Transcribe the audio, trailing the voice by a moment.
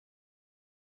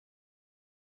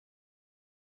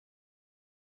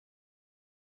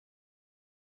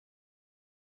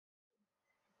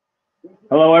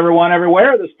Hello, everyone,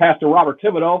 everywhere. This is Pastor Robert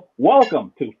Thibodeau.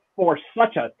 Welcome to For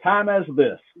Such a Time as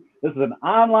This. This is an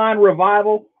online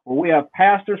revival where we have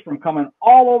pastors from coming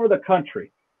all over the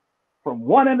country, from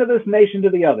one end of this nation to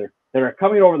the other, that are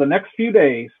coming over the next few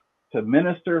days to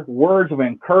minister words of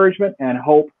encouragement and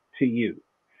hope to you.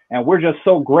 And we're just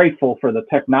so grateful for the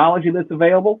technology that's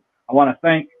available. I want to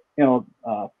thank,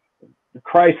 the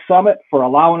Christ Summit for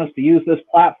allowing us to use this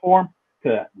platform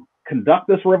to conduct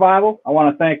this revival. I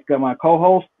want to thank my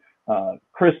co-host,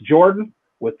 Chris Jordan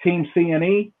with Team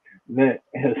CNE. If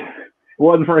it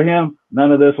wasn't for him,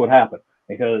 none of this would happen,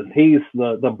 because he's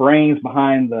the brains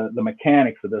behind the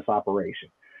mechanics of this operation.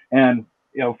 And,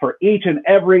 for each and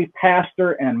every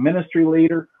pastor and ministry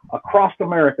leader across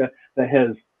America that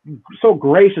has so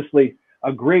graciously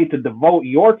agreed to devote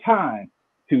your time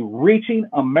to reaching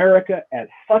America at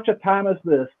such a time as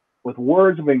this with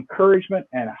words of encouragement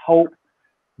and hope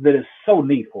that is so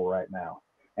needful right now.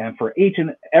 And for each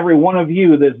and every one of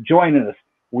you that's joining us,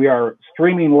 we are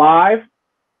streaming live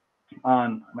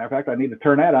on, matter of fact, I need to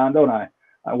turn that on, don't I?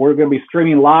 We're going to be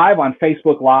streaming live on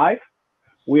Facebook Live.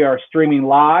 We are streaming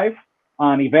live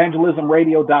on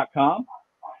evangelismradio.com.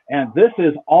 And this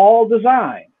is all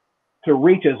designed to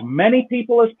reach as many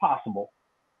people as possible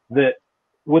that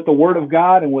with the word of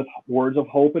God and with words of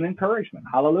hope and encouragement.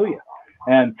 Hallelujah.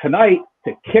 And tonight,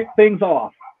 to kick things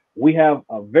off, we have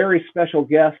a very special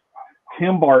guest,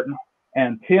 Tim Barton.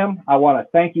 And Tim, I want to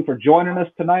thank you for joining us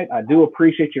tonight. I do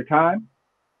appreciate your time.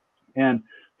 And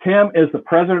Tim is the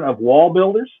president of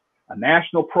WallBuilders, a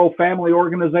national pro-family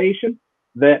organization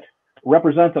that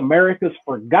represents America's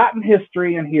forgotten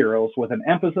history and heroes with an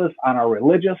emphasis on our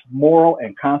religious, moral,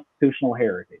 and constitutional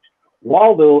heritage.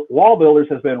 WallBuilders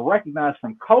has been recognized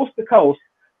from coast to coast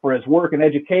for his work in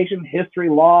education, history,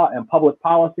 law, and public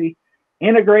policy,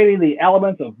 integrating the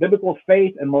elements of biblical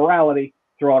faith and morality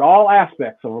throughout all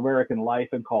aspects of American life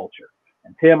and culture.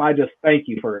 And Tim, I just thank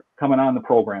you for coming on the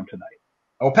program tonight.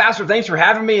 Well, Pastor, thanks for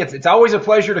having me. It's always a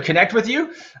pleasure to connect with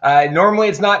you. Normally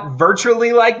it's not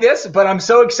virtually like this, but I'm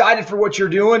so excited for what you're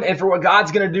doing and for what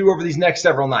God's going to do over these next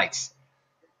several nights.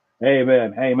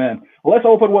 Amen. Amen. Well, let's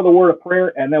open with a word of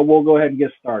prayer, and then we'll go ahead and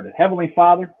get started. Heavenly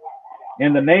Father,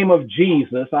 in the name of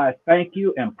Jesus, I thank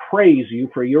you and praise you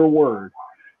for your word.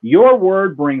 Your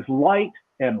word brings light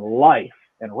and life.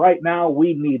 And right now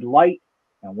we need light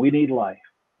and we need life.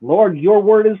 Lord, your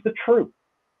word is the truth.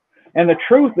 And the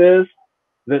truth is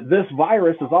that this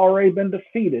virus has already been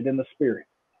defeated in the spirit.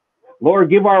 Lord,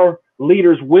 give our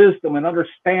leaders wisdom and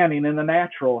understanding in the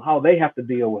natural, how they have to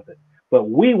deal with it.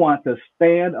 But we want to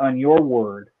stand on your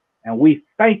word. And we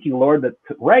thank you, Lord, that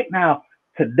right now,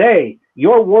 today,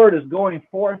 your word is going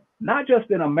forth, not just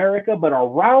in America, but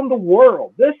around the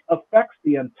world. This affects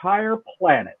the entire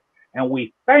planet. And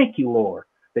we thank you, Lord,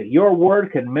 that your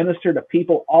word can minister to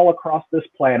people all across this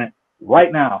planet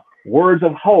right now. Words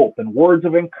of hope and words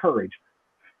of encouragement.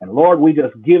 And Lord, we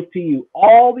just give to you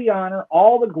all the honor,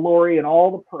 all the glory, and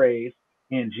all the praise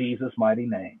in Jesus' mighty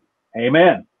name.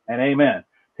 Amen and amen.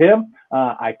 Tim,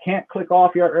 I can't click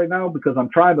off yet right now because I'm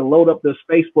trying to load up this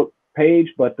Facebook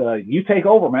page, but you take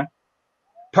over, man.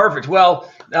 Perfect.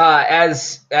 Well,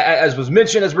 as was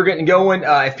mentioned, as we're getting going,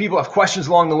 if people have questions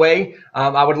along the way,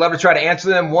 I would love to try to answer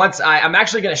them. I'm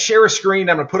actually going to share a screen.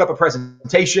 I'm going to put up a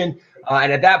presentation.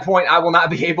 And at that point, I will not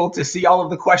be able to see all of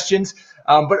the questions.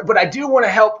 But I do want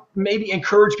to help maybe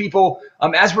encourage people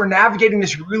as we're navigating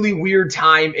this really weird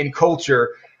time in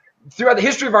culture. Throughout the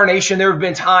history of our nation, there have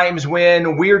been times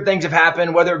when weird things have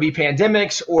happened, whether it be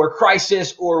pandemics or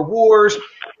crisis or wars.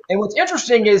 And what's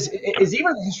interesting is even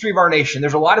in the history of our nation,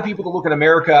 there's a lot of people that look at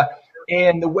America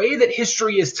and the way that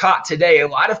history is taught today. A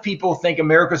lot of people think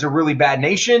America's a really bad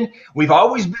nation. We've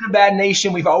always been a bad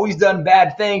nation. We've always done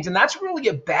bad things. And that's really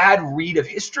a bad read of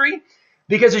history,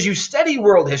 because as you study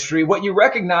world history, what you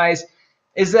recognize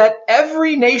is that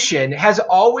every nation has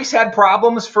always had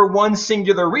problems for one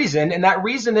singular reason, and that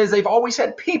reason is they've always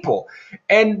had people.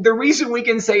 And the reason we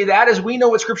can say that is we know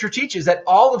what Scripture teaches, that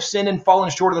all have sinned and fallen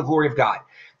short of the glory of God.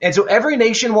 And so every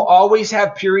nation will always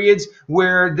have periods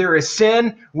where there is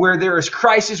sin, where there is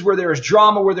crisis, where there is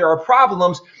drama, where there are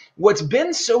problems. What's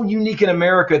been so unique in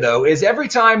America, though, is every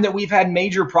time that we've had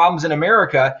major problems in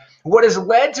America, what has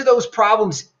led to those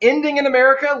problems ending in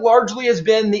America largely has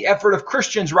been the effort of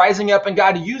Christians rising up and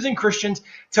God using Christians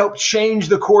to help change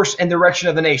the course and direction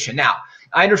of the nation. Now,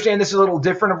 I understand this is a little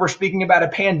different if we're speaking about a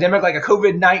pandemic like a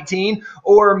COVID-19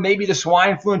 or maybe the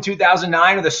swine flu in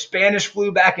 2009 or the Spanish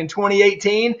flu back in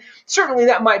 2018. Certainly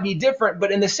that might be different,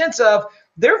 but in the sense of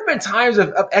there have been times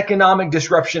of economic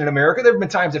disruption in America. There have been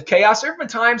times of chaos. There have been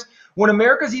times when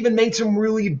America's even made some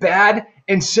really bad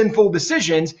and sinful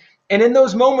decisions. And in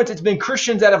those moments, it's been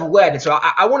Christians that have led. And so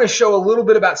I want to show a little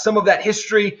bit about some of that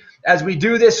history as we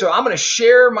do this. So I'm going to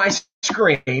share my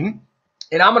screen,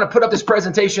 and I'm going to put up this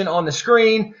presentation on the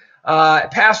screen.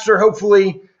 Pastor,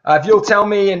 hopefully, if you'll tell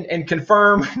me and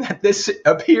confirm that this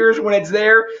appears when it's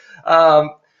there.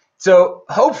 So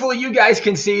hopefully you guys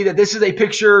can see that this is a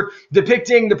picture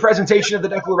depicting the presentation of the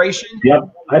Declaration.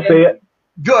 Yep, I see it.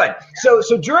 Good.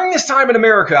 So during this time in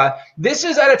America, this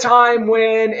is at a time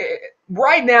when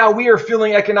right now we are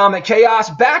feeling economic chaos.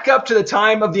 Back up to the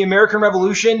time of the American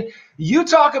Revolution, you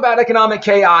talk about economic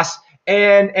chaos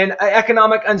and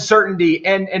economic uncertainty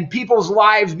and people's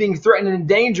lives being threatened and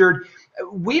endangered.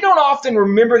 We don't often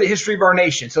remember the history of our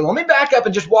nation. So let me back up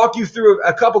and just walk you through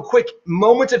a couple quick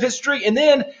moments of history, and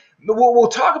then we'll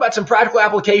talk about some practical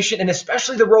application and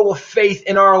especially the role of faith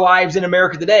in our lives in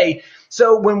America today.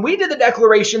 So when we did the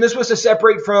Declaration, this was to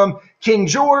separate from King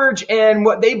George and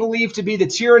what they believed to be the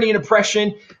tyranny and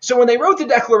oppression. So when they wrote the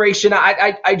Declaration,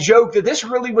 I joke that this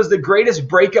really was the greatest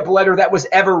breakup letter that was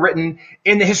ever written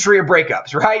in the history of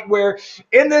breakups, right? Where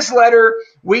in this letter,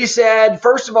 we said,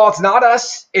 first of all, it's not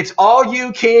us, it's all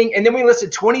you, King. And then we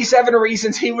listed 27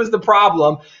 reasons he was the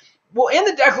problem. Well, in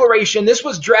the Declaration, this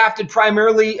was drafted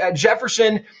primarily,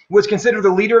 Jefferson was considered the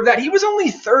leader of that. He was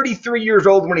only 33 years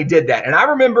old when he did that. And I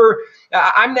remember,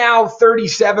 I'm now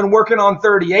 37, working on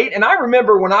 38. And I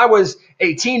remember when I was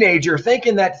a teenager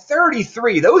thinking that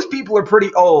 33, those people are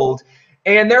pretty old.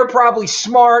 And they're probably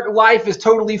smart. Life is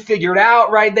totally figured out,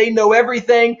 right? They know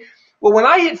everything. Well, when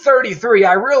I hit 33,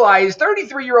 I realized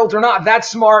 33-year-olds are not that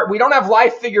smart. We don't have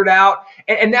life figured out.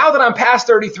 And now that I'm past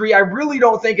 33, I really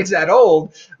don't think it's that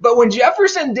old. But when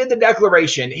Jefferson did the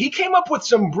Declaration, he came up with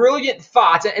some brilliant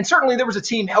thoughts. And certainly there was a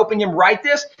team helping him write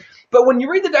this. But when you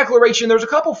read the Declaration, there's a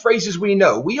couple phrases we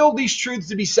know. We hold these truths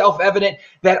to be self-evident,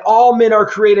 that all men are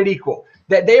created equal,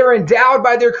 that they are endowed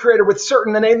by their Creator with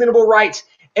certain inalienable rights.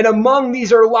 And among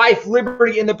these are life,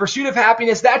 liberty, and the pursuit of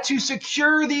happiness, that to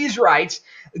secure these rights,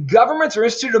 governments are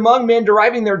instituted among men,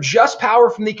 deriving their just power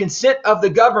from the consent of the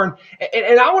governed.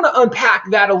 And I want to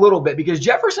unpack that a little bit, because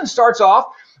Jefferson starts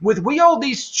off with, we hold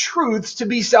these truths to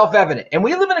be self-evident. And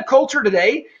we live in a culture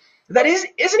today that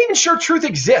isn't even sure truth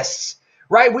exists,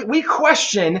 right? We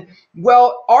question,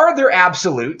 well, are there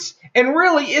absolutes? And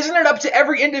really, isn't it up to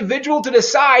every individual to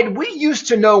decide? We used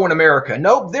to know in America,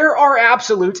 nope, there are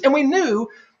absolutes. And we knew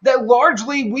that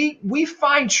largely we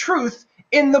find truth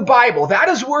in the Bible. That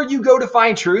is where you go to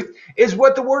find truth, is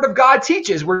what the Word of God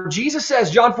teaches, where Jesus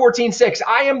says, John 14:6,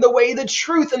 I am the way, the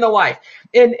truth, and the life.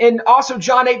 And also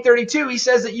John 8:32, he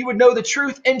says that you would know the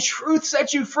truth, and truth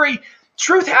sets you free.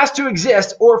 Truth has to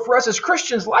exist, or for us as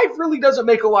Christians, life really doesn't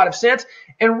make a lot of sense.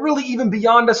 And really, even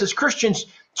beyond us as Christians,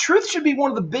 truth should be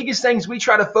one of the biggest things we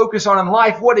try to focus on in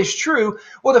life. What is true?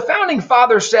 Well, the founding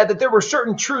fathers said that there were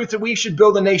certain truths that we should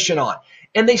build a nation on.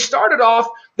 And they started off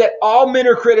that all men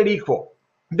are created equal,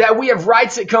 that we have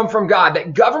rights that come from God,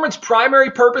 that government's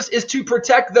primary purpose is to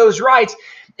protect those rights.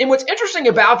 And what's interesting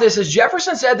about this is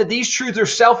Jefferson said that these truths are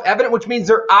self-evident, which means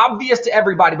they're obvious to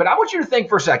everybody. But I want you to think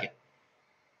for a second.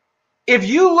 If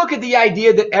you look at the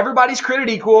idea that everybody's created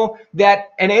equal, that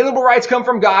inalienable rights come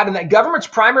from God, and that government's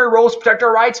primary role is to protect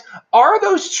our rights, are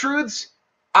those truths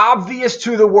obvious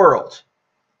to the world?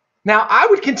 Now, I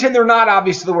would contend they're not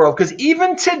obvious to the world, because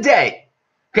even today,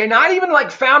 okay, not even like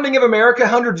founding of America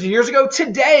hundreds of years ago,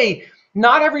 today,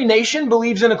 not every nation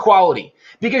believes in equality,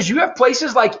 because you have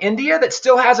places like India that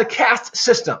still has a caste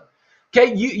system.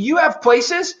 Okay, you have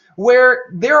places where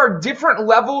there are different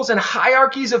levels and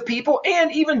hierarchies of people,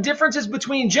 and even differences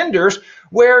between genders,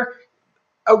 where,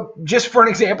 just for an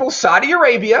example, Saudi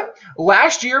Arabia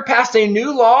last year passed a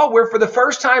new law where for the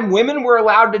first time women were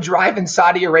allowed to drive in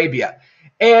Saudi Arabia.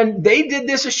 And they did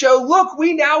this to show, look,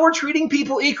 we now are treating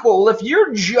people equal. If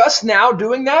you're just now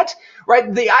doing that, right,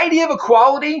 the idea of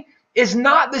equality is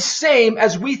not the same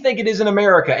as we think it is in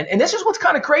America. And this is what's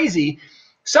kind of crazy.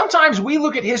 Sometimes we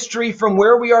look at history from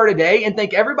where we are today and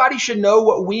think everybody should know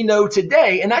what we know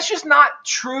today. And that's just not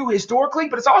true historically,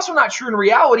 but it's also not true in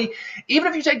reality. Even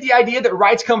if you take the idea that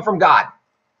rights come from God.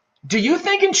 Do you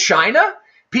think in China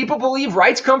people believe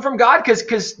rights come from God?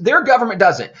 Because their government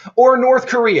doesn't. Or North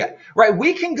Korea, right?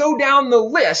 We can go down the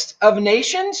list of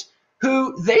nations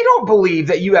who they don't believe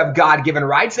that you have God-given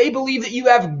rights. They believe that you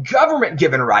have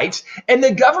government-given rights, and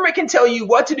the government can tell you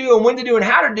what to do and when to do and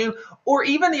how to do, or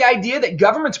even the idea that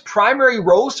government's primary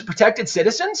role is to protect its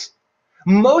citizens.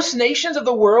 Most nations of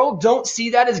the world don't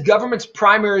see that as government's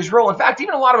primary role. In fact,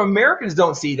 even a lot of Americans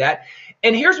don't see that.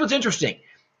 And here's what's interesting.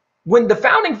 When the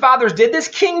founding fathers did this,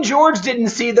 King George didn't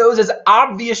see those as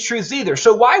obvious truths either.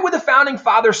 So why would the founding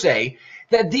fathers say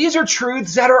that these are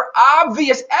truths that are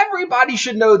obvious? Everybody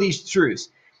should know these truths.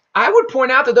 I would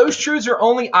point out that those truths are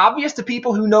only obvious to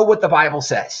people who know what the Bible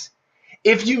says.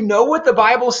 If you know what the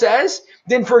Bible says,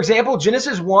 then, for example,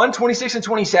 Genesis 1:26 and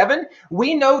 27,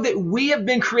 we know that we have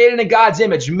been created in God's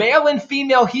image. Male and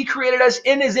female, he created us.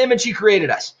 In his image, he created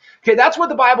us. Okay, that's what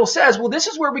the Bible says. Well, this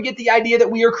is where we get the idea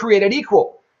that we are created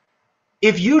equal.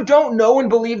 If you don't know and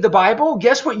believe the Bible,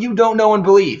 guess what you don't know and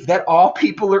believe? That all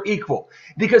people are equal.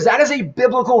 Because that is a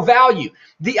biblical value.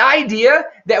 The idea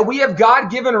that we have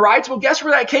God-given rights, well, guess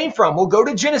where that came from? We'll go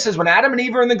to Genesis when Adam and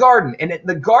Eve are in the garden. And in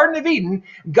the Garden of Eden,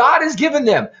 God has given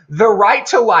them the right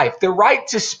to life, the right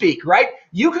to speak, right?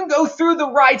 You can go through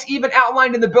the rights even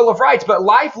outlined in the Bill of Rights, but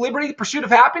life, liberty, the pursuit of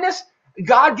happiness,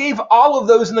 God gave all of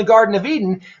those in the Garden of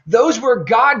Eden. Those were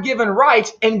God-given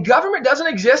rights, and government doesn't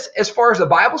exist as far as the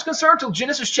Bible is concerned until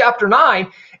Genesis chapter 9.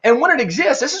 And when it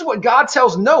exists, this is what God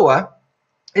tells Noah,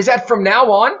 is that from now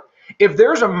on, if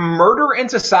there's a murder in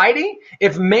society,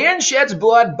 if man sheds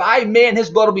blood, by man his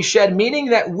blood will be shed, meaning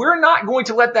that we're not going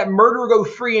to let that murderer go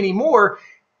free anymore.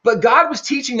 But God was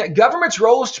teaching that government's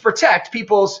role is to protect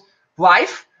people's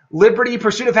life, liberty,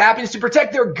 pursuit of happiness, to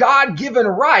protect their God-given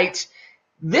rights.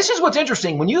 This is what's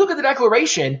interesting. When you look at the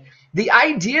Declaration, the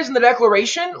ideas in the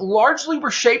Declaration largely were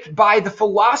shaped by the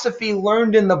philosophy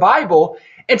learned in the Bible.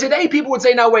 And today people would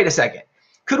say, now, wait a second.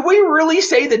 Could we really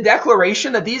say the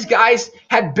Declaration that these guys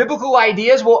had biblical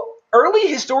ideas? Well, early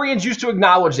historians used to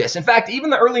acknowledge this. In fact, even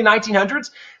the early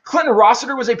 1900s, Clinton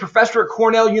Rossiter was a professor at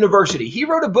Cornell University. He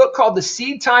wrote a book called The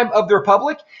Seed Time of the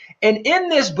Republic. And in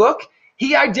this book,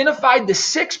 he identified the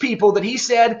 6 people that he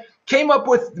said came up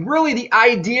with really the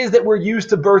ideas that were used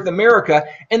to birth America.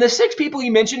 And the 6 people he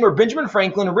mentioned were Benjamin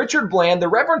Franklin, Richard Bland, the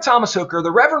Reverend Thomas Hooker,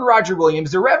 the Reverend Roger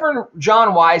Williams, the Reverend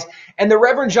John Wise, and the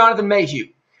Reverend Jonathan Mayhew.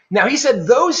 Now, he said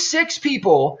those 6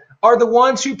 people are the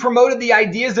ones who promoted the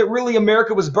ideas that really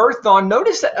America was birthed on.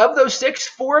 Notice that of those 6,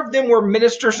 4 of them were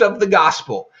ministers of the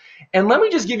gospel. And let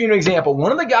me just give you an example.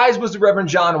 One of the guys was the Reverend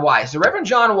John Wise. The Reverend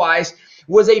John Wise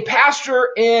was a pastor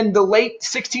in the late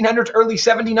 1600s, early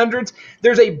 1700s.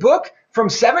 There's a book from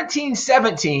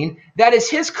 1717 that is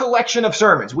his collection of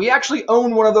sermons. We actually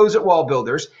own one of those at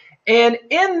WallBuilders. And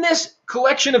in this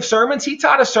collection of sermons, he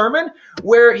taught a sermon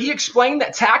where he explained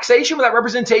that taxation without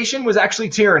representation was actually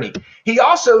tyranny. He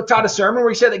also taught a sermon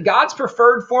where he said that God's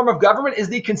preferred form of government is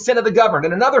the consent of the governed.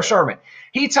 In another sermon,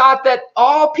 he taught that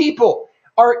all people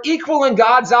are equal in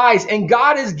God's eyes and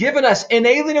God has given us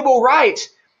inalienable rights.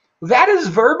 That is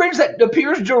verbiage that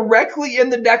appears directly in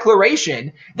the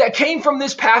Declaration that came from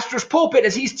this pastor's pulpit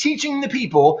as he's teaching the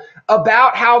people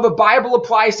about how the Bible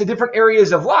applies to different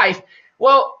areas of life.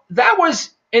 Well, that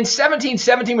was in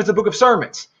 1717 was the book of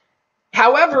sermons.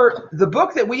 However, the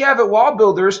book that we have at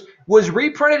WallBuilders was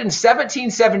reprinted in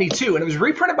 1772, and it was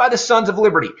reprinted by the Sons of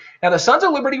Liberty. Now, the Sons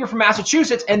of Liberty were from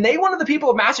Massachusetts, and they wanted the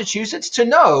people of Massachusetts to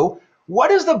know, what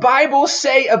does the Bible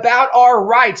say about our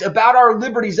rights, about our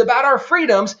liberties, about our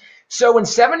freedoms? So in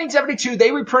 1772,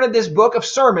 they reprinted this book of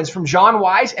sermons from John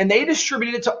Wise, and they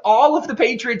distributed it to all of the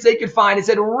patriots they could find and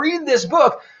said, read this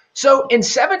book. So in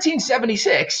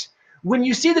 1776, when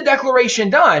you see the Declaration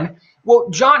done, well,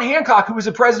 John Hancock, who was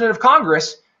the president of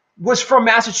Congress, was from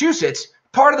Massachusetts,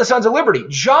 part of the Sons of Liberty.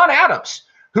 John Adams,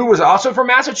 who was also from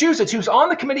Massachusetts, who's on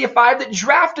the Committee of 5 that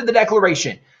drafted the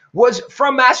Declaration, was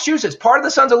from Massachusetts, part of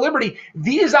the Sons of Liberty.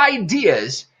 These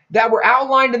ideas that were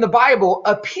outlined in the Bible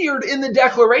appeared in the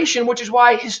Declaration, which is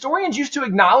why historians used to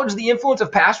acknowledge the influence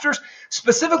of pastors,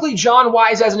 specifically John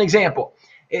Wise as an example.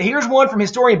 Here's one from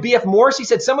historian B.F. Morris. He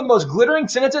said some of the most glittering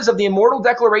sentences of the immortal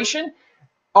Declaration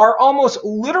are almost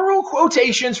literal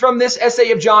quotations from this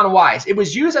essay of John Wise. It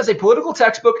was used as a political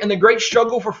textbook in the great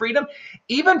struggle for freedom.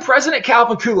 Even President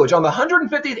Calvin Coolidge, on the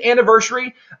 150th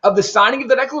anniversary of the signing of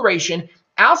the Declaration,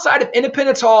 outside of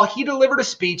Independence Hall, he delivered a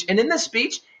speech, and in this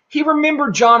speech, he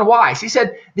remembered John Wise. He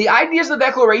said, the ideas of the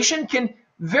Declaration can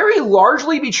very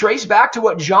largely be traced back to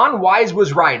what John Wise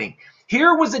was writing.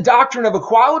 Here was the doctrine of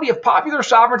equality of popular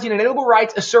sovereignty and inalienable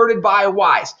rights asserted by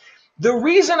Wise. The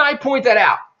reason I point that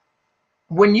out,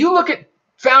 when you look at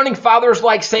founding fathers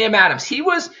like Sam Adams, he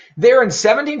was there in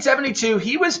 1772.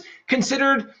 He was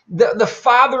considered the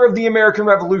father of the American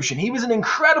Revolution. He was an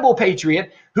incredible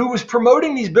patriot who was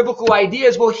promoting these biblical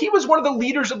ideas. Well, he was one of the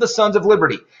leaders of the Sons of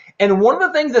Liberty. And one of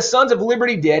the things the Sons of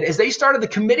Liberty did is they started the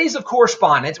Committees of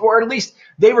Correspondence, or at least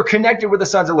they were connected with the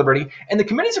Sons of Liberty. And the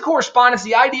Committees of Correspondence,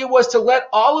 the idea was to let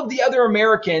all of the other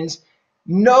Americans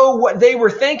know what they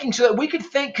were thinking so that we could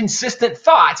think consistent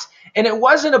thoughts. And it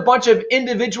wasn't a bunch of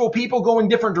individual people going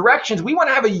different directions. We want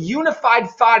to have a unified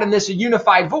thought in this, a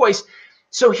unified voice.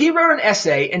 So he wrote an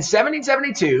essay in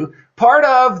 1772, part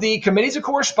of the Committees of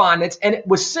Correspondence, and it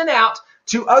was sent out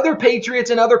to other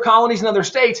patriots in other colonies and other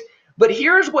states. But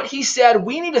here's what he said.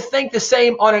 We need to think the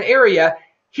same on an area.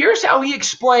 Here's how he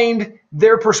explained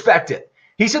their perspective.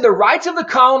 He said the rights of the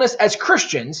colonists as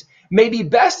Christians may be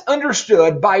best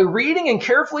understood by reading and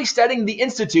carefully studying the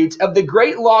institutes of the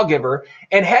great lawgiver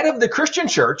and head of the Christian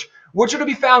church, which are to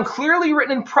be found clearly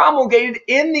written and promulgated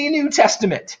in the New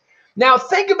Testament. Now,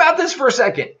 think about this for a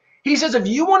second. He says, if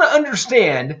you want to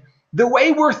understand the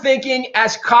way we're thinking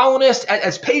as colonists,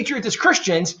 as patriots, as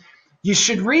Christians, you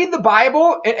should read the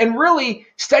Bible and really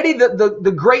study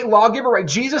the great lawgiver, right?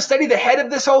 Jesus, study the head of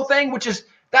this whole thing,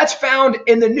 that's found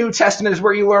in the New Testament, is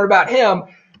where you learn about him.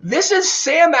 This is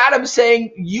Sam Adams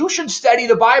saying you should study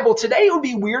the Bible. Today, it would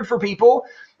be weird for people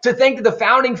to think that the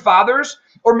founding fathers,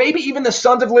 or maybe even the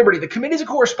Sons of Liberty, the committees of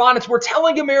correspondence, were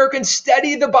telling Americans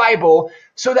study the Bible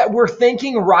so that we're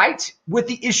thinking right with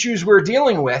the issues we're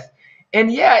dealing with.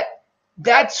 And yet,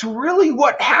 that's really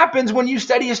what happens when you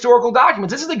study historical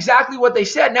documents. This is exactly what they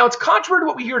said. Now, it's contrary to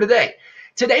what we hear today.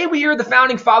 Today, we hear the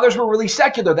founding fathers were really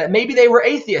secular, that maybe they were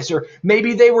atheists, or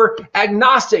maybe they were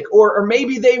agnostic, or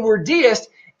maybe they were deist.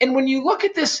 And when you look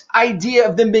at this idea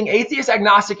of them being atheist,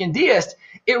 agnostic, and deist,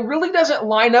 it really doesn't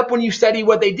line up when you study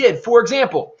what they did. For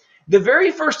example, the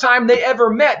very first time they ever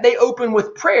met, they opened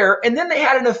with prayer, and then they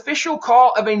had an official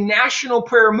call of a national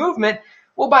prayer movement.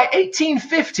 Well, by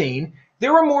 1815,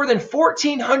 there were more than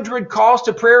 1,400 calls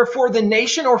to prayer for the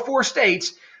nation or for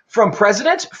states, from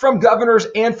presidents, from governors,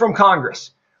 and from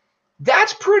Congress.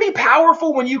 That's pretty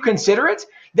powerful when you consider it,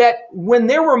 that when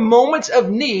there were moments of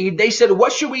need, they said,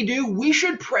 what should we do? We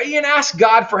should pray and ask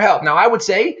God for help. Now, I would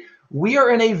say we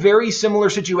are in a very similar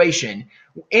situation.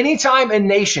 Anytime a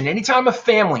nation, anytime a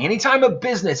family, anytime a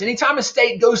business, anytime a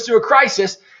state goes through a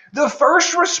crisis, the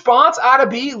first response ought to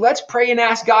be, let's pray and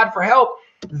ask God for help.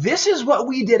 This is what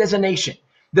we did as a nation.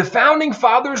 The founding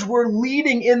fathers were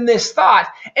leading in this thought.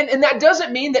 And that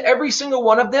doesn't mean that every single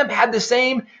one of them had the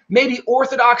same, maybe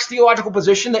orthodox theological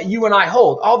position that you and I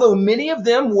hold. Although many of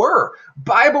them were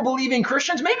Bible-believing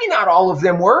Christians, maybe not all of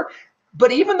them were,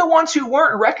 but even the ones who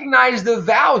weren't recognized the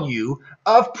value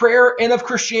of prayer and of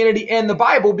Christianity and the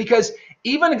Bible, because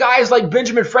even guys like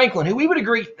Benjamin Franklin, who we would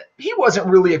agree, he wasn't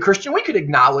really a Christian. We could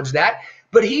acknowledge that,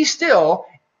 but he still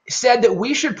said that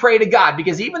we should pray to God,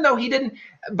 because even though he didn't,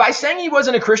 by saying he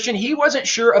wasn't a Christian, he wasn't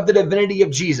sure of the divinity of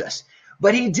Jesus.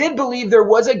 But he did believe there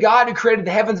was a God who created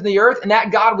the heavens and the earth, and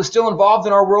that God was still involved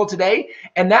in our world today,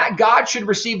 and that God should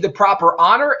receive the proper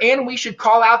honor, and we should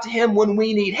call out to him when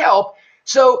we need help.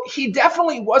 So he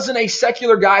definitely wasn't a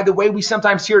secular guy the way we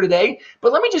sometimes hear today.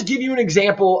 But let me just give you an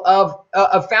example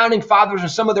of founding fathers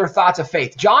and some of their thoughts of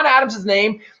faith. John Adams'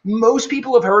 name, most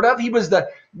people have heard of. He was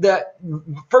the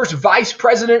first vice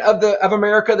president of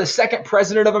America, the second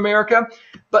president of America.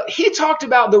 But he talked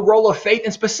about the role of faith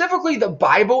and specifically the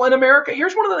Bible in America.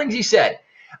 Here's one of the things he said.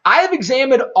 I have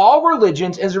examined all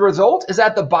religions. As a result, is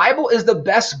that the Bible is the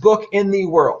best book in the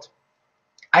world.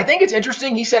 I think it's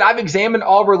interesting. He said, I've examined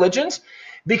all religions,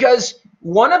 because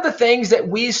one of the things that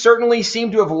we certainly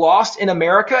seem to have lost in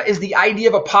America is the idea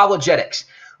of apologetics.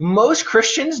 Most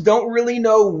Christians don't really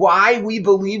know why we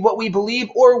believe what we believe,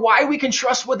 or why we can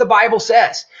trust what the Bible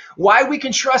says, why we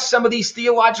can trust some of these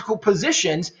theological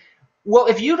positions. Well,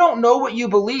 if you don't know what you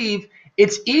believe,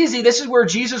 it's easy. This is where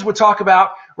Jesus would talk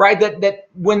about, right, that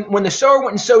when the sower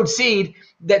went and sowed seed,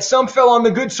 that some fell on the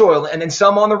good soil, and then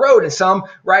some on the road, and some,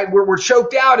 right, were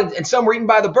choked out, and some were eaten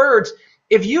by the birds.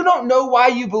 If you don't know why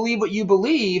you believe what you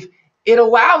believe, it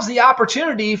allows the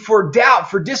opportunity for doubt,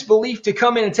 for disbelief to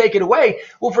come in and take it away.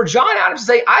 Well, for John Adams to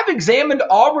say, I've examined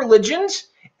all religions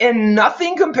and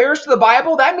nothing compares to the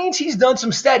Bible, that means he's done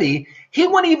some study. He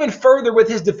went even further with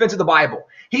his defense of the Bible.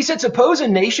 He said, suppose a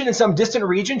nation in some distant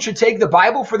region should take the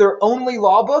Bible for their only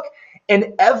law book,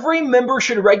 and every member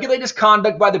should regulate his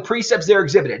conduct by the precepts there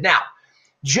exhibited. Now,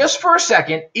 just for a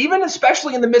second, even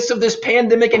especially in the midst of this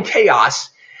pandemic and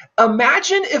chaos,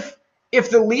 imagine if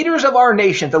the leaders of our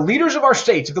nation, the leaders of our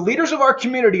states, the leaders of our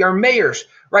community, our mayors,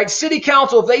 right, city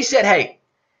council, if they said, hey,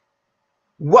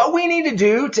 what we need to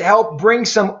do to help bring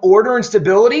some order and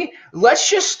stability, let's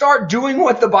just start doing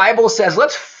what the Bible says.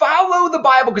 Let's follow the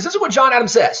Bible, because this is what John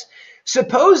Adams says.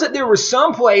 Suppose that there was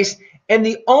some place and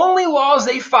the only laws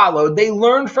they followed, they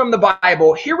learned from the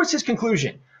Bible. Here was his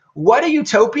conclusion. What a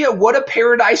utopia, what a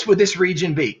paradise would this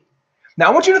region be? Now,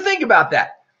 I want you to think about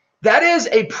that. That is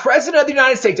a president of the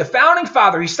United States, a founding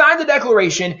father. He signed the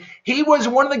Declaration. He was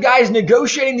one of the guys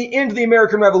negotiating the end of the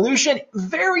American Revolution,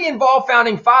 very involved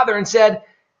founding father, and said,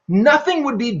 nothing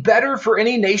would be better for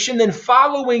any nation than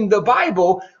following the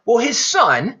Bible. Well, his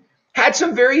son had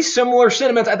some very similar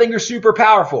sentiments I think are super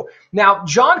powerful. Now,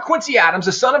 John Quincy Adams,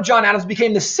 the son of John Adams,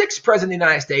 became the sixth president of the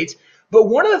United States. But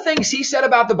one of the things he said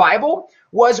about the Bible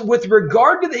was, with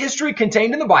regard to the history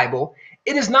contained in the Bible,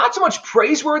 it is not so much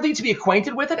praiseworthy to be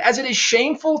acquainted with it as it is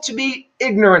shameful to be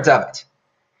ignorant of it.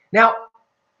 Now,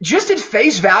 just at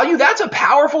face value, that's a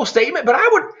powerful statement, but I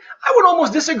would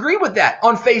almost disagree with that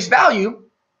on face value,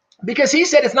 because he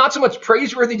said it's not so much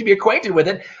praiseworthy to be acquainted with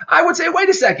it. I would say, wait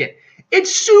a second.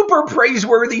 It's super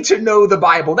praiseworthy to know the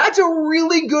Bible. That's a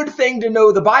really good thing to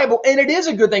know the Bible, and it is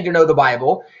a good thing to know the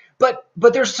Bible.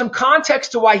 But there's some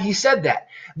context to why he said that.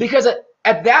 Because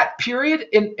at that period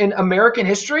in American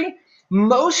history,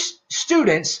 most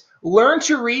students learn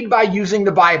to read by using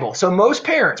the Bible. So most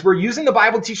parents were using the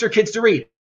Bible to teach their kids to read.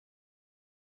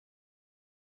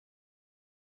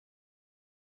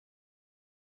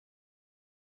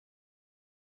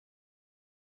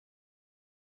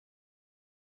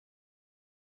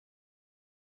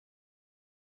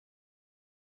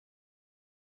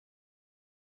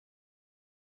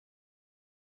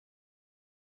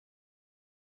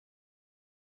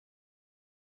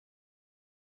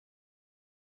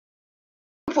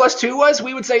 Plus 2 was,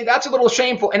 we would say that's a little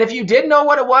shameful. And if you did know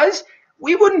what it was,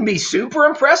 we wouldn't be super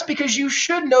impressed, because you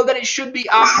should know that it should be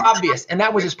obvious. And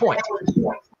that was his point.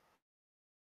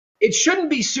 It shouldn't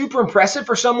be super impressive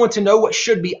for someone to know what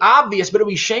should be obvious, but it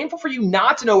would be shameful for you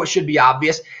not to know what should be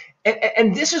obvious.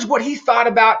 And this is what he thought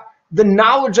about the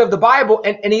knowledge of the Bible.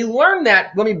 And he learned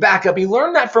that, let me back up, he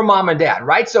learned that from mom and dad,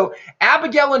 right? So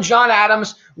Abigail and John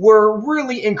Adams were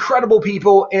really incredible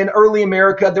people in early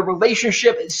America. The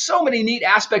relationship, so many neat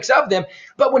aspects of them.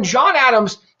 But when John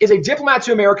Adams is a diplomat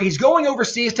to America, he's going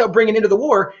overseas to help bring it into the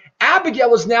war.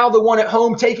 Abigail is now the one at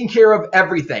home taking care of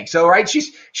everything. So, right,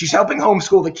 she's helping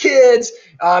homeschool the kids.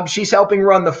 She's helping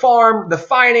run the farm, the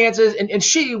finances, and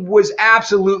she was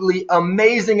absolutely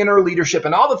amazing in her leadership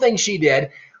and all the things she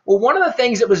did. Well, one of the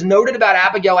things that was noted about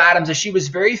Abigail Adams is she was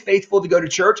very faithful to go to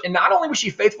church. And not only was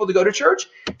she faithful to go to church,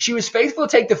 she was faithful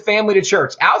to take the family to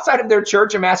church. Outside of their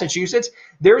church in Massachusetts,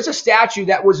 there's a statue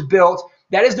that was built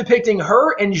that is depicting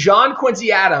her and John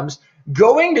Quincy Adams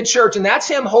going to church. And that's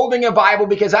him holding a Bible,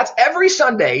 because that's every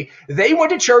Sunday. They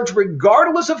went to church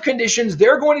regardless of conditions.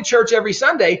 They're going to church every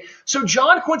Sunday. So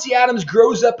John Quincy Adams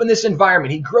grows up in this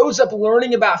environment. He grows up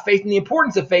learning about faith and the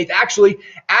importance of faith. Actually,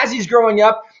 as he's growing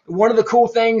up, one of the cool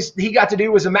things he got to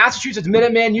do was the Massachusetts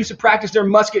Minutemen used to practice their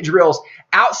musket drills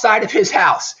outside of his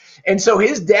house. And so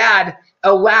his dad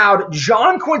allowed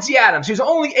John Quincy Adams, who's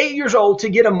only 8 years old, to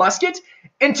get a musket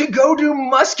and to go do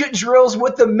musket drills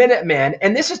with the Minutemen.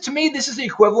 And this is, to me, this is the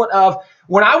equivalent of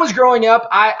when I was growing up,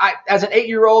 I as an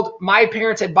 8-year-old, my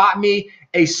parents had bought me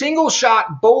a single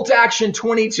shot bolt action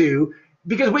 22,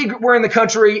 because we were in the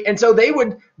country. And so they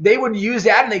would use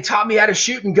that, and they taught me how to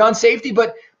shoot and gun safety.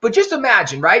 But just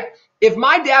imagine, right? If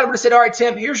my dad would have said, all right,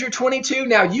 Tim, here's your 22.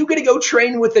 Now you got to go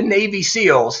train with the Navy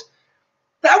SEALs.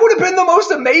 That would have been the most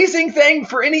amazing thing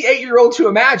for any 8-year-old to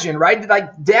imagine, right?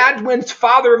 Like, dad wins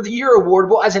Father of the Year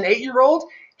award. Well, as an 8-year-old,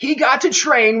 he got to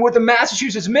train with the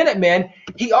Massachusetts Minutemen.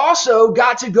 He also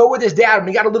got to go with his dad. When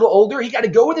he got a little older, he got to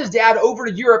go with his dad over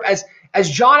to Europe as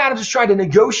John Adams was trying to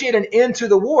negotiate an end to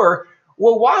the war.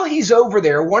 Well, while he's over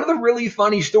there, one of the really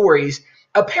funny stories,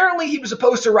 apparently he was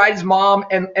supposed to write his mom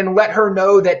and let her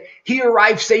know that he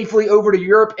arrived safely over to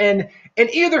Europe. And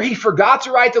either he forgot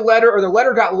to write the letter, or the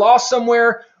letter got lost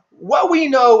somewhere. What we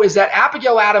know is that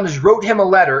Abigail Adams wrote him a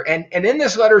letter. And in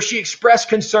this letter, she expressed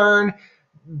concern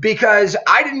because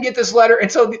I didn't get this letter.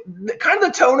 And so kind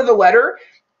of the tone of the letter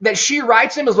that she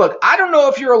writes him is, look, I don't know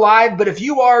if you're alive, but if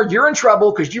you are, you're in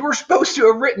trouble, because you were supposed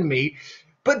to have written me.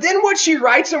 But then what she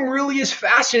writes him really is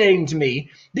fascinating to me,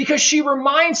 because she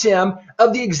reminds him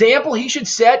of the example he should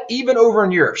set even over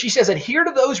in Europe. She says, adhere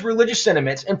to those religious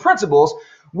sentiments and principles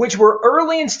which were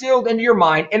early instilled into your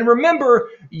mind. And remember,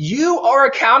 you are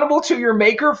accountable to your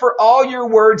maker for all your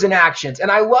words and actions.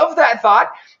 And I love that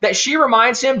thought, that she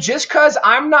reminds him, just because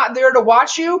I'm not there to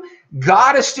watch you,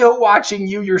 God is still watching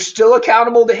you. You're still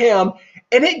accountable to him.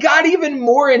 And it got even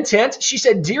more intense. She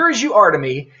said, dear as you are to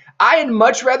me, I had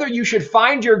much rather you should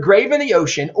find your grave in the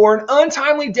ocean, or an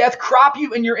untimely death crop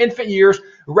you in your infant years,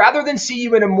 rather than see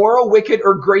you an immoral, wicked,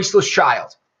 or graceless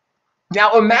child.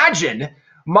 Now imagine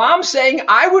mom saying,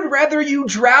 I would rather you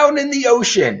drown in the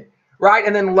ocean, right?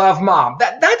 And then love mom.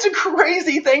 That's a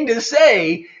crazy thing to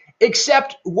say,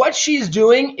 except what she's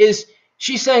doing is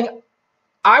she's saying,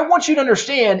 I want you to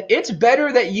understand, it's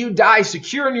better that you die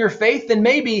secure in your faith than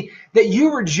maybe that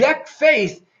you reject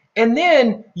faith and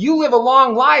then you live a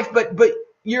long life, but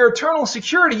your eternal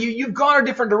security, you've gone a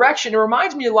different direction. It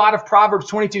reminds me a lot of Proverbs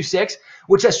 22:6,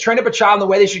 which says, train up a child in the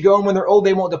way they should go, and when they're old,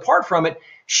 they won't depart from it.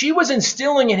 She was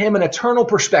instilling in him an eternal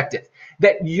perspective.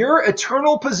 that your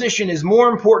eternal position is more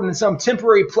important than some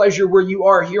temporary pleasure where you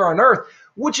are here on earth,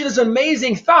 which is an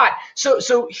amazing thought.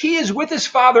 So he is with his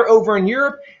father over in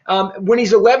Europe. When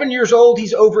he's 11 years old,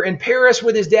 he's over in Paris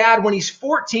with his dad. When he's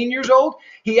 14 years old,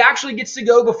 he actually gets to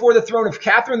go before the throne of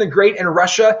Catherine the Great in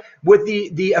Russia with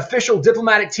the official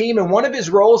diplomatic team. And one of his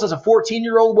roles as a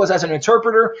 14-year-old was as an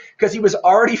interpreter, because he was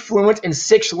already fluent in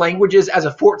 6 languages as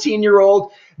a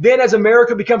 14-year-old. Then as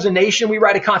America becomes a nation, we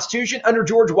write a constitution. Under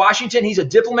George Washington, he's a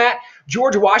diplomat.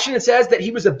 George Washington says that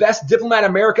he was the best diplomat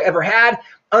America ever had.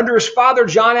 Under his father,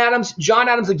 John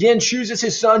Adams again chooses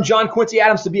his son, John Quincy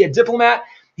Adams, to be a diplomat.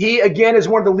 He, again, is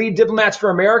one of the lead diplomats for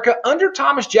America. Under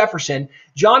Thomas Jefferson,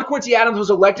 John Quincy Adams was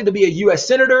elected to be a U.S.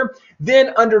 senator.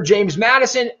 Then under James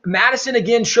Madison, Madison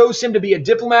again chose him to be a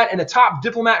diplomat and a top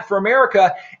diplomat for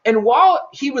America. And while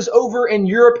he was over in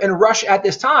Europe and Russia at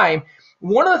this time,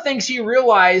 one of the things he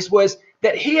realized was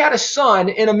that he had a son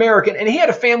in America, and he had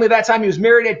a family at that time. He was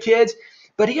married, had kids,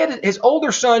 but he had his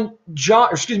older son,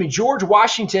 George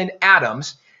Washington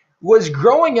Adams, was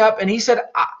growing up, and he said,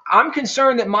 I'm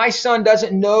concerned that my son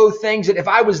doesn't know things that if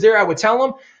I was there, I would tell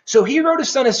him. So he wrote his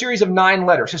son a series of 9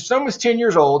 letters. His son was 10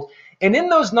 years old, and in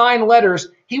those 9 letters,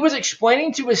 he was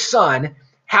explaining to his son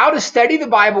how to study the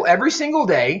Bible every single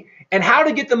day and how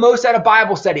to get the most out of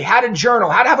Bible study, how to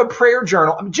journal, how to have a prayer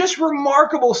journal. I mean, just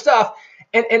remarkable stuff.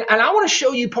 And I want to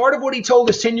show you part of what he told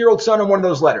his 10-year-old son in one of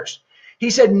those letters. He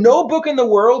said, no book in the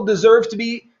world deserves to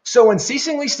be so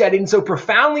unceasingly studied and so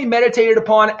profoundly meditated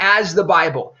upon as the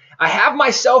Bible. I have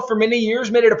myself for many years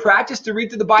made it a practice to read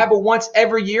through the Bible once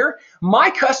every year.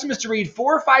 My custom is to read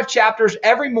 4 or 5 chapters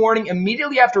every morning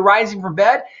immediately after rising from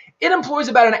bed. It employs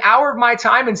about an hour of my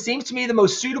time and seems to me the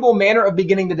most suitable manner of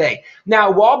beginning the day. Now,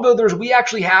 at WallBuilders, we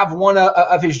actually have one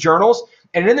of his journals.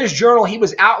 And in this journal, he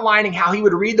was outlining how he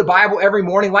would read the Bible every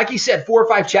morning. Like he said, 4 or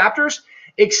 5 chapters,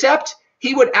 except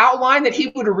he would outline that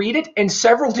he would read it in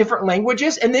several different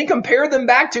languages and then compare them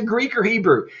back to Greek or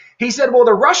Hebrew. He said, well,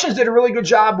 the Russians did a really good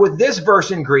job with this verse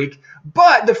in Greek,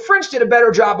 but the French did a better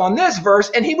job on this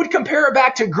verse, and he would compare it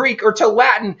back to Greek or to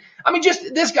Latin. I mean,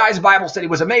 just this guy's Bible study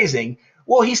was amazing.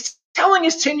 Well, he's telling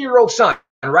his 10-year-old son,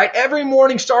 right, every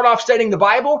morning start off studying the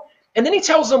Bible, and then he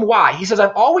tells them why. He says,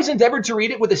 I've always endeavored to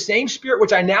read it with the same spirit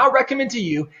which I now recommend to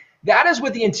you. That is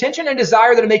with the intention and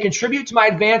desire that it may contribute to my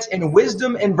advance in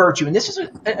wisdom and virtue. And this is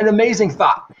an amazing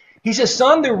thought. He says,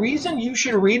 son, the reason you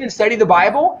should read and study the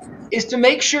Bible is to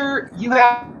make sure you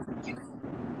have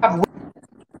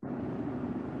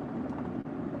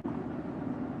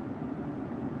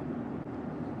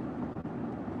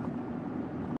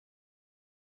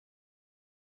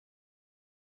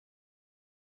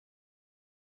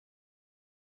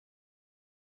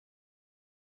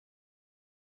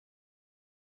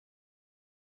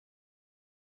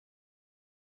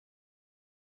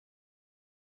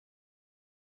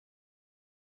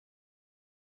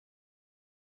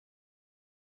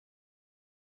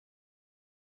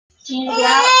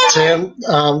Tim,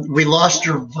 we lost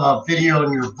your video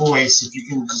and your voice. If you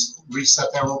can just reset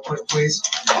that real quick, please.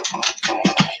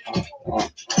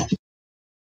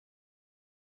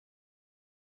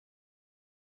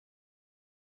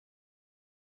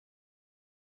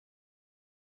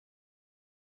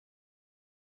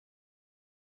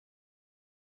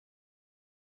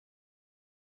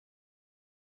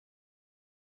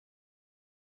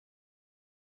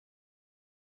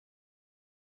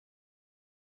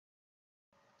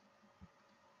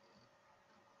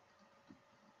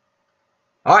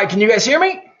 All right, can you guys hear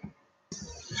me?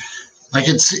 I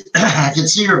can see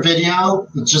your video.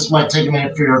 It just might take a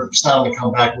minute for your sound to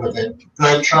come back with it. Go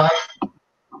ahead and try. Go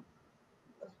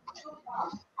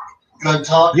ahead and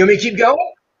talk. You want me to keep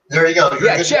going? There you go.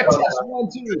 Yeah, check test 1,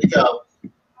 2. There you go.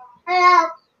 Hello.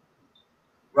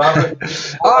 Robert.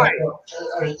 All right.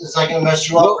 Is that going to mess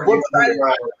you up?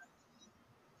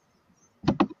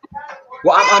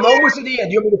 Well, I'm almost at the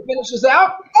end. Do you want me to finish this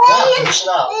out? Yeah, finish it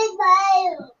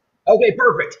out. Okay,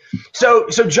 perfect. So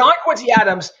John Quincy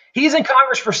Adams, he's in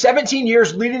Congress for 17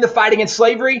 years leading the fight against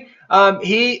slavery.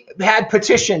 He had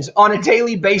petitions on a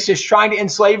daily basis trying to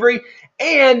end slavery,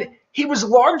 and he was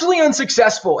largely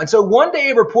unsuccessful. And so one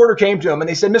day a reporter came to him and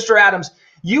they said, Mr. Adams,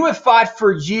 you have fought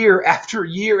for year after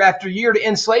year after year to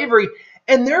end slavery,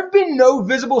 and there have been no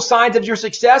visible signs of your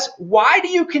success. Why do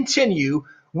you continue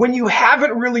when you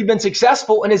haven't really been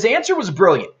successful? And his answer was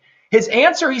brilliant. His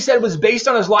answer, he said, was based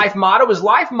on his life motto. His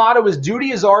life motto is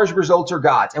duty is ours, results are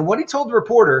God's. And what he told the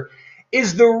reporter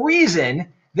is the reason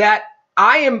that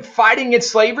I am fighting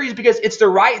against slavery is because it's the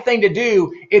right thing to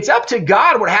do. It's up to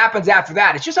God what happens after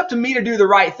that. It's just up to me to do the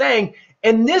right thing.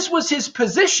 And this was his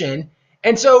position.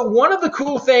 And so one of the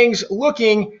cool things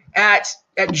looking at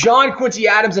John Quincy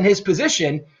Adams and his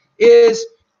position is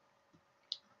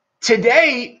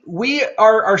today we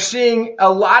are seeing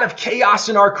a lot of chaos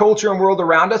in our culture and world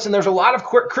around us. And there's a lot of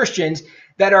Christians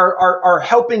that are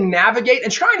helping navigate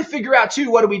and trying to figure out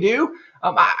too, what do we do?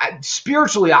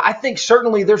 Spiritually, I think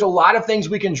certainly there's a lot of things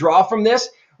we can draw from this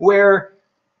where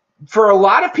for a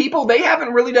lot of people, they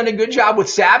haven't really done a good job with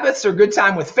Sabbaths or good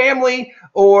time with family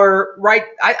or right.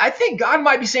 I think God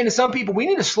might be saying to some people, we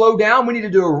need to slow down. We need to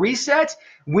do a reset.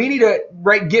 We need to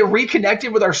get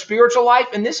reconnected with our spiritual life.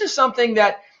 And this is something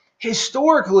that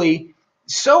historically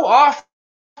so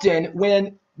often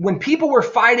when people were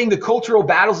fighting the cultural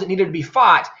battles that needed to be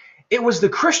fought, it was the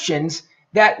Christians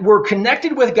that were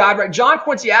connected with God, right? John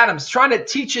Quincy Adams trying to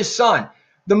teach his son,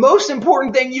 the most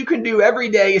important thing you can do every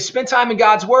day is spend time in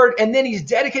God's word. And then he's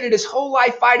dedicated his whole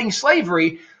life fighting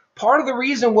slavery. Part of the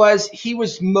reason was he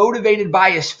was motivated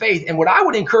by his faith. And what I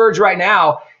would encourage right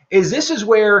now is this is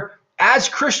where, as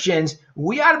Christians,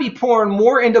 we ought to be pouring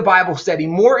more into Bible study,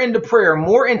 more into prayer,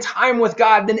 more in time with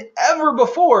God than ever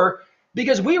before,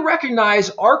 because we recognize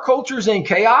our culture's in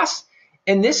chaos.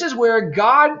 And this is where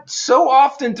God so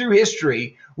often through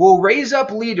history will raise up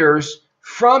leaders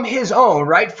from his own,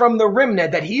 right? From the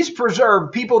remnant that he's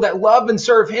preserved, people that love and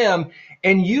serve him,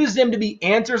 and use them to be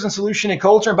answers and solution in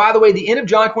culture. And by the way, the end of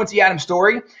John Quincy Adams'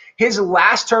 story, his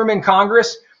last term in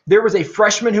Congress, there was a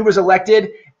freshman who was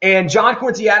elected, and John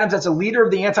Quincy Adams, as a leader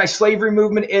of the anti-slavery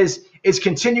movement, is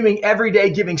continuing every day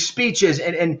giving speeches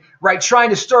and right, trying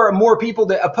to stir up more people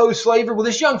to oppose slavery. Well,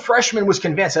 this young freshman was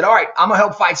convinced that, all right, I'm going to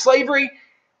help fight slavery.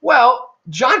 Well,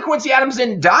 John Quincy Adams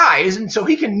then dies, and so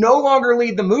he can no longer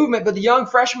lead the movement, but the young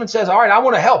freshman says, all right, I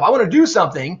want to help. I want to do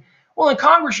something. Well, in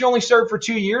Congress, you only serve for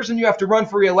 2 years, and you have to run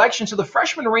for re-election. So the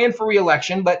freshman ran for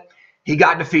re-election, but he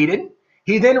got defeated.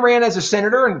 He then ran as a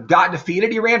senator and got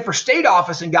defeated. He ran for state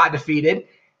office and got defeated.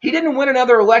 He didn't win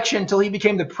another election until he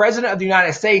became the president of the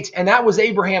United States, and that was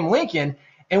Abraham Lincoln.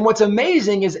 And what's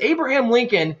amazing is Abraham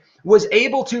Lincoln was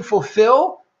able to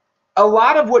fulfill a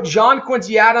lot of what John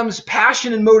Quincy Adams'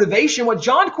 passion and motivation, what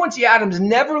John Quincy Adams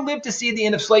never lived to see the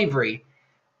end of slavery,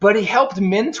 but he helped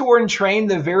mentor and train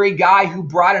the very guy who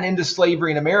brought an end to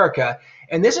slavery in America.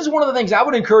 And this is one of the things I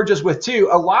would encourage us with too.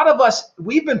 A lot of us,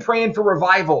 we've been praying for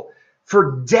revival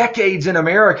for decades in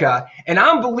America, and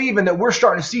I'm believing that we're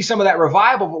starting to see some of that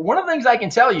revival. But one of the things I can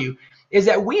tell you is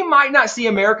that we might not see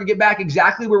America get back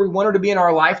exactly where we want her to be in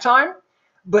our lifetime,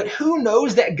 but who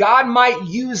knows that God might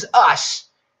use us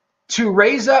to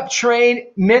raise up, train,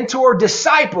 mentor,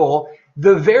 disciple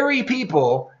the very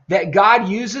people that God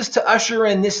uses to usher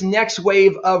in this next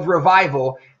wave of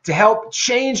revival to help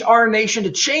change our nation,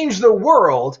 to change the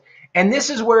world. And this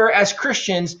is where, as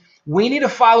Christians, we need to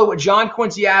follow what John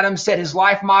Quincy Adams said his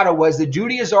life motto was: the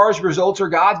duty is ours, results are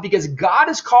God's, because God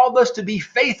has called us to be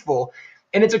faithful.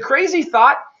 And it's a crazy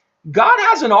thought. God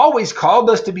hasn't always called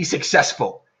us to be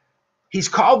successful. He's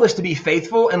called us to be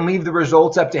faithful and leave the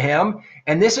results up to him.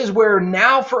 And this is where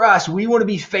now for us, we want to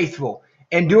be faithful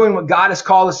in doing what God has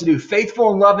called us to do.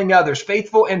 Faithful in loving others,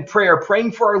 faithful in prayer,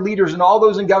 praying for our leaders and all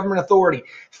those in government authority,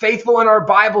 faithful in our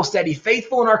Bible study,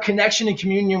 faithful in our connection and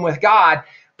communion with God.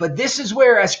 But this is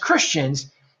where, as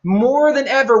Christians, more than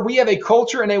ever, we have a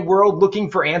culture and a world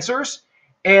looking for answers.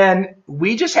 And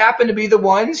we just happen to be the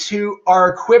ones who are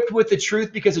equipped with the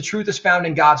truth because the truth is found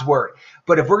in God's word.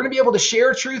 But if we're going to be able to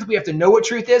share truth, we have to know what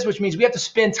truth is, which means we have to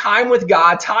spend time with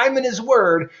God, time in his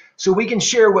word, so we can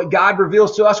share what God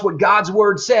reveals to us, what God's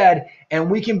word said, and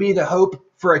we can be the hope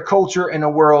for a culture and a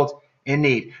world in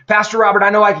need. Pastor Robert, I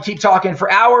know I could keep talking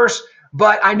for hours,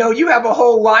 but I know you have a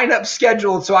whole lineup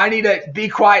scheduled, so I need to be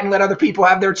quiet and let other people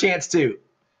have their chance too.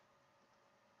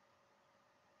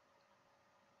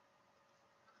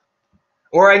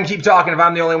 Or I can keep talking if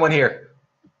I'm the only one here.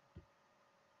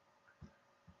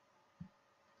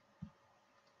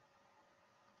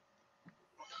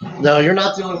 No, you're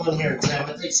not the only one here, Tim.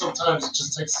 I think sometimes it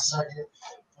just takes a second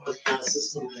for the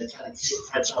system to kind of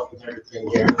catch up with everything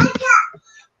here.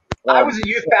 I was a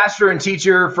youth pastor and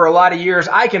teacher for a lot of years.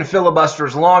 I can filibuster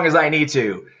as long as I need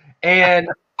to. And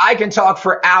I can talk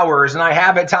for hours, and I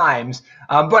have at times.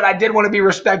 But I did want to be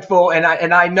respectful, and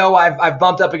I know I've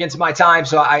bumped up against my time,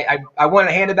 so I want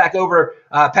to hand it back over,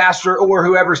 Pastor, or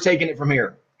whoever's taking it from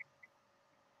here.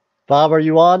 Bob, are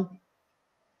you on?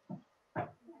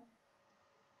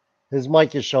 His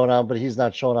mic is showing on, but he's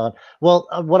not showing on. Well,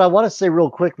 what I want to say real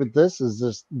quick with this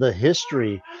is the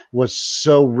history was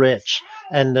so rich,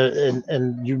 and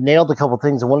you nailed a couple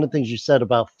things. And one of the things you said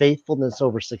about faithfulness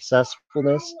over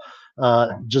successfulness,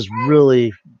 just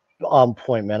really on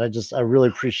point, man. I really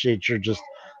appreciate your just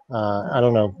I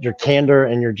don't know, your candor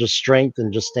and your just strength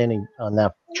and just standing on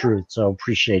that truth. So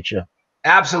appreciate you.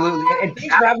 Absolutely. And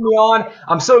thanks for having me on.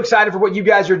 I'm so excited for what you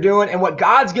guys are doing and what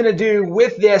God's going to do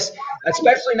with this,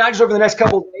 especially not just over the next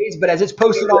couple of days, but as it's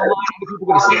posted online, people are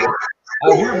going to see it.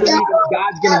 We're believing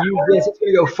God's going to use this. It's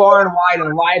going to go far and wide,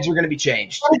 and lives are going to be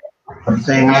changed.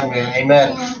 Amen, man.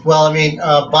 Amen. Well, I mean,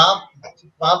 Bob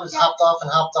has hopped off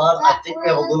and hopped on. I think we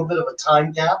have a little bit of a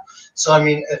time gap. So, I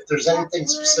mean, if there's anything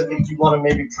specific you want to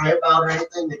maybe pray about or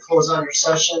anything to close out your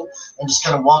session and just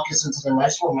kind of walk us into the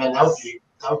next one, man, that would be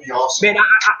awesome. Man,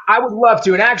 I would love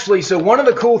to. And actually, so one of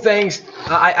the cool things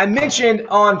I mentioned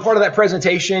on part of that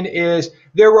presentation is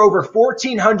there were over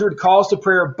 1,400 calls to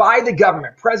prayer by the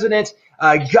government, president,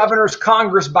 governors,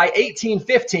 Congress by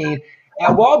 1815.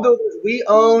 At WallBuilders, we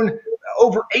own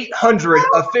over 800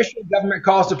 official government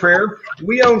calls to prayer.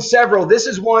 We own several. This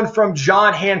is one from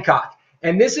John Hancock.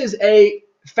 And this is a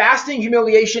fasting,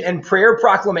 humiliation, and prayer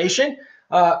proclamation.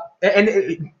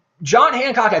 John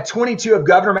Hancock had 22 of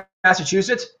governor of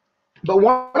Massachusetts. But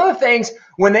one of the things,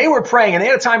 when they were praying, and they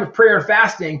had a time of prayer and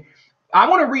fasting, I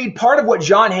want to read part of what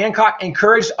John Hancock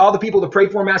encouraged all the people to pray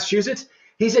for in Massachusetts.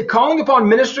 He said, calling upon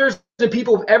ministers and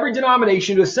people of every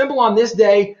denomination to assemble on this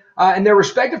day in their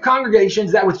respective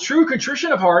congregations, that with true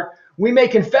contrition of heart, we may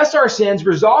confess our sins,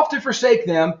 resolve to forsake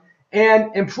them,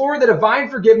 and implore the divine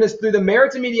forgiveness through the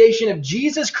merits and mediation of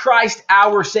Jesus Christ,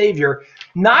 our Savior.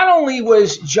 Not only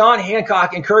was John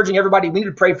Hancock encouraging everybody we need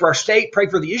to pray for our state, pray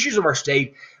for the issues of our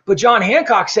state, but John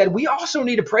Hancock said we also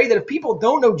need to pray that if people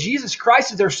don't know Jesus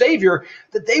Christ as their Savior,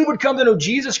 that they would come to know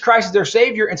Jesus Christ as their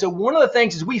Savior. And so one of the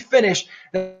things as we finish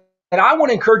that I want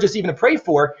to encourage us even to pray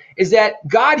for is that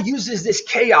God uses this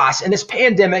chaos and this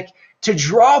pandemic to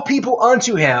draw people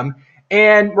unto him.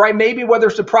 And right, maybe whether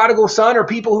it's the prodigal son or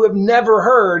people who have never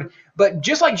heard, but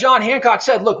just like John Hancock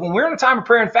said, look, when we're in a time of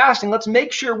prayer and fasting, let's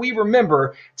make sure we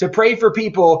remember to pray for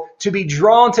people to be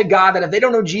drawn to God, that if they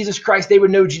don't know Jesus Christ, they would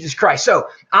know Jesus Christ. So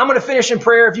I'm going to finish in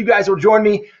prayer. If you guys will join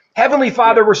me. Heavenly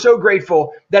Father, we're so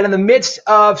grateful that in the midst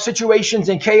of situations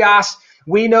and chaos,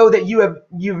 we know that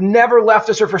you've never left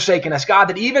us or forsaken us, God,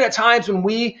 that even at times when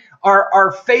we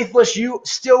are faithless, you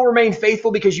still remain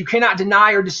faithful because you cannot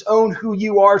deny or disown who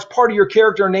you are as part of your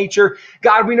character and nature.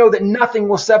 God, we know that nothing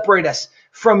will separate us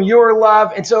from your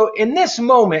love. And so in this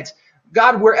moment,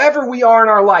 God, wherever we are in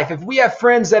our life, if we have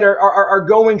friends that are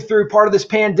going through part of this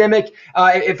pandemic,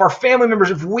 if our family members,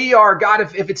 if we are, God,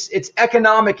 if it's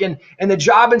economic and the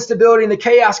job instability and the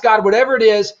chaos, God, whatever it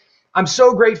is, I'm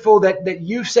so grateful that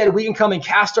you've said we can come and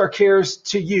cast our cares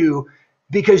to you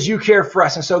because you care for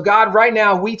us. And so, God, right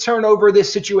now, we turn over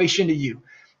this situation to you.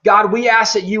 God, we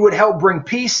ask that you would help bring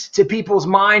peace to people's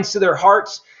minds, to their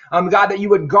hearts. God, that you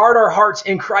would guard our hearts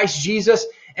in Christ Jesus.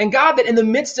 And God, that in the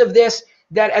midst of this,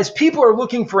 that as people are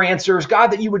looking for answers, God,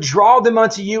 that you would draw them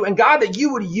unto you. And God, that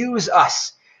you would use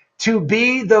us to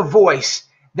be the voice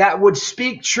that would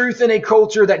speak truth in a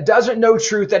culture that doesn't know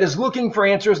truth, that is looking for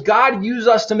answers. God, use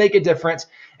us to make a difference.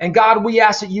 And God, we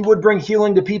ask that you would bring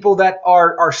healing to people that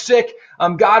are sick.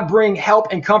 God, bring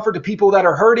help and comfort to people that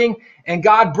are hurting. And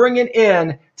God, bring an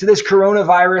end to this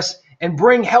coronavirus and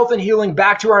bring health and healing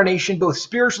back to our nation, both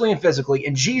spiritually and physically.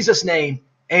 In Jesus' name,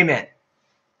 amen.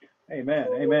 Amen.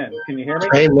 Amen. Can you hear me?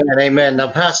 Amen. Amen.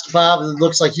 Now, Pastor Bob, it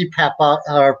looks like he popped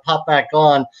back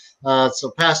on.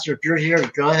 So, Pastor, if you're here,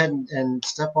 go ahead and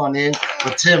step on in.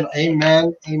 But Tim,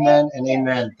 amen, amen, and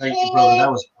amen. Thank you, brother.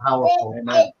 That was powerful.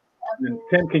 Amen. And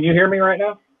Tim, can you hear me right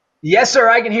now? Yes, sir.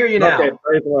 I can hear you now. Okay,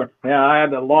 praise the Lord. Yeah, I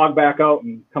had to log back out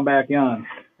and come back on.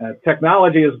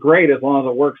 Technology is great as long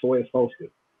as it works the way it's supposed to.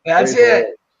 That's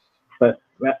it. But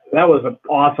that was an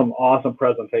awesome, awesome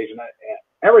presentation.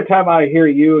 Every time I hear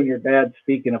you and your dad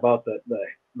speaking about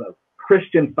the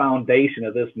Christian foundation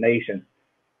of this nation,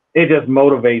 it just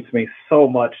motivates me so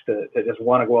much to just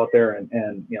want to go out there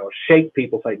and shake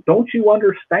people, say, don't you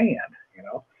understand?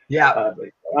 Yeah.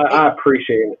 I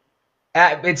appreciate it.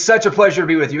 It's such a pleasure to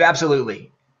be with you.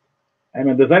 Absolutely. I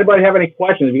mean, does anybody have any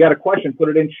questions? If you got a question, put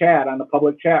it in chat on the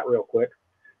public chat real quick.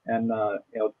 And,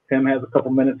 Tim has a couple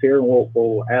minutes here and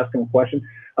we'll ask him a question.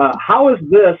 How is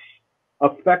this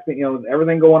affecting,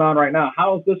 everything going on right now?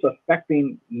 How is this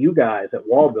affecting you guys at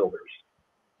WallBuilders?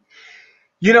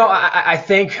 I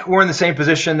think we're in the same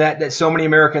position that so many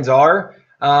Americans are,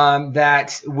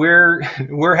 that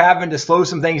we're having to slow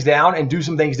some things down and do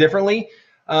some things differently.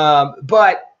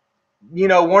 But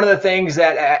one of the things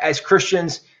that as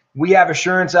Christians we have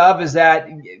assurance of is that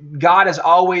God is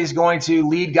always going to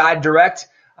lead, guide, direct,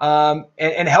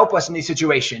 and help us in these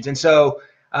situations. And so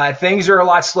things are a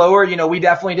lot slower. We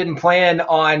definitely didn't plan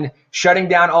on shutting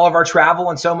down all of our travel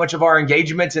and so much of our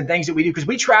engagements and things that we do, because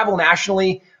we travel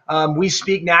nationally We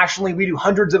speak nationally. We do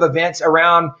hundreds of events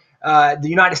around the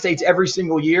United States every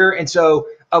single year. And so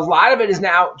a lot of it is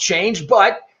now changed,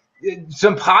 but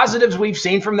some positives we've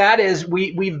seen from that is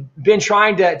we've been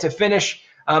trying to finish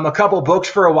a couple books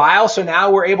for a while. So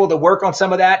now we're able to work on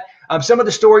some of that. Some of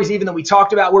the stories even that we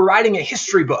talked about, we're writing a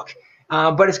history book,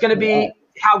 but it's going to be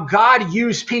how God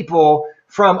used people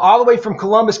from all the way from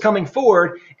Columbus coming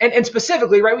forward. And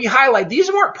specifically, right, we highlight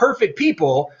these weren't perfect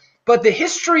people, but the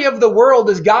history of the world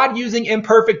is God using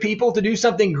imperfect people to do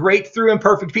something great through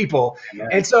imperfect people. Amen.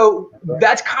 And so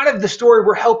that's kind of the story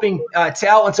we're helping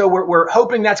tell. And so we're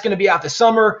hoping that's going to be out this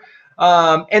summer.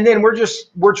 And then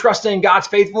we're trusting God's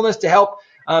faithfulness to help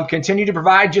continue to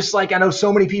provide, just like I know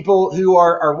so many people who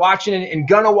are watching and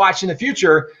gonna watch in the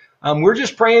future. We're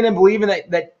just praying and believing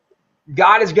that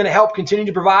God is going to help continue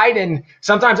to provide in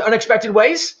sometimes unexpected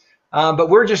ways. But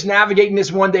we're just navigating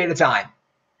this one day at a time.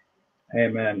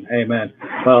 Amen. Amen.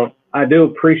 Well, I do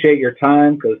appreciate your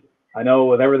time, because I know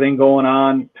with everything going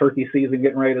on, turkey season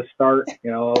getting ready to start,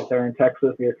 out there in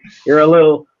Texas, you're a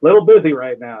little busy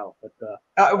right now. But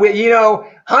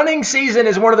hunting season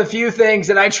is one of the few things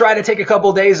that I try to take a couple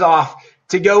of days off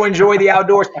to go enjoy the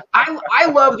outdoors. I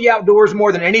love the outdoors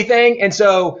more than anything, and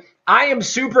so I am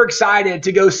super excited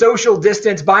to go social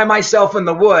distance by myself in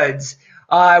the woods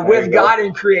with God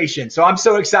in creation. So I'm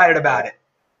so excited about it.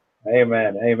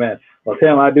 Amen. Amen. Well,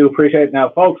 Tim, I do appreciate it. Now,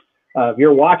 folks, if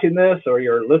you're watching this or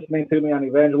you're listening to me on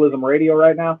Evangelism Radio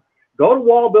right now, go to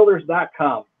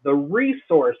wallbuilders.com. The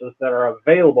resources that are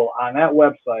available on that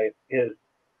website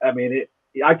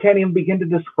I can't even begin to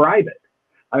describe it.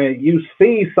 I mean, you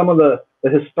see some of the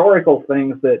historical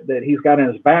things that he's got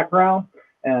in his background,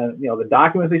 and the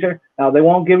documents he shared. Now, they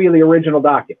won't give you the original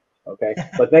documents, okay?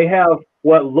 But they have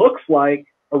what looks like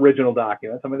original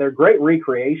documents. I mean, they're great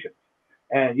recreations,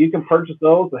 and you can purchase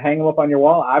those and hang them up on your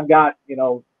wall. I've got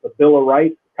the Bill of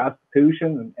Rights,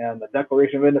 Constitution, and the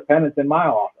Declaration of Independence in my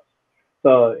office.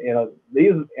 So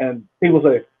these, and people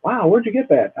say, "Wow, where'd you get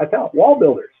that?" I tell them, Wall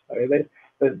Builders. I mean,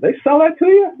 they sell that to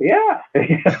you, yeah.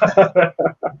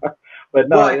 But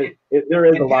no, there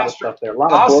is a lot of stuff there. A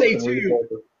lot of books and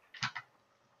resources.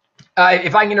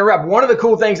 If I can interrupt, one of the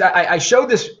cool things, I showed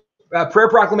this prayer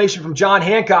proclamation from John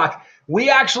Hancock. We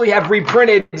actually have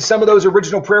reprinted some of those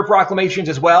original prayer proclamations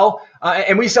as well.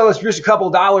 And we sell this for just a couple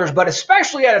of dollars, but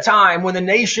especially at a time when the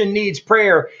nation needs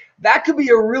prayer, that could be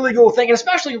a really cool thing. And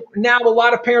especially now, a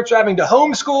lot of parents are having to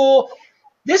homeschool.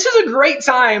 This is a great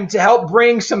time to help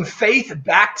bring some faith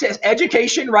back to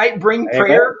education, right? Bring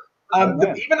prayer, even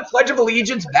the Pledge of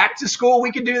Allegiance back to school.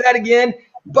 We could do that again.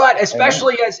 But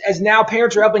especially as now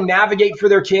parents are helping navigate for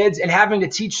their kids and having to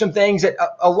teach some things that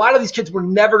a lot of these kids were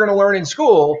never going to learn in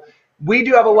school. We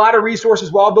do have a lot of resources,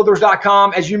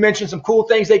 wallbuilders.com. As you mentioned, some cool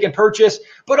things they can purchase.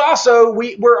 But also,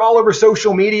 we're all over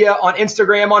social media, on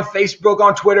Instagram, on Facebook,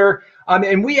 on Twitter.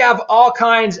 And we have all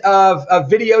kinds of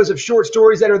videos of short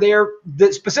stories that are there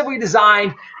that specifically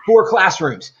designed for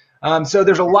classrooms. So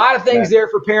there's a lot of things there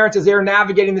for parents as they're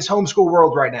navigating this homeschool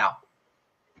world right now.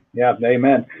 Yeah,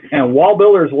 amen. And Wall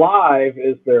Builders Live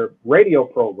is their radio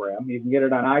program. You can get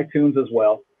it on iTunes as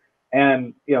well.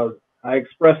 And, I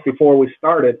expressed before we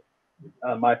started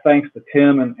my thanks to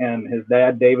Tim and his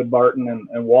dad, David Barton,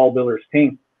 and Wall Builders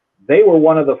team. They were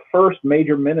one of the first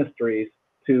major ministries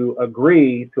to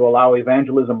agree to allow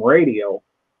Evangelism Radio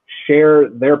share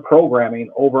their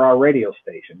programming over our radio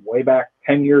station way back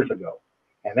 10 years ago.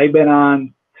 And they've been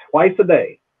on twice a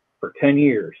day for 10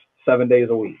 years, 7 days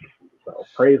a week. So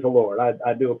praise the Lord.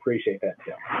 I do appreciate that,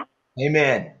 Tim.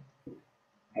 Amen.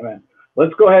 Amen.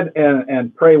 Let's go ahead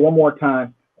and pray one more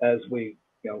time as we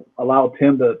allow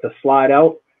Tim to slide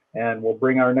out, and we'll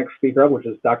bring our next speaker up, which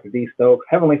is Dr. D. Stokes.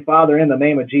 Heavenly Father, in the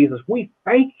name of Jesus, we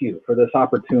thank you for this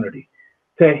opportunity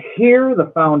to hear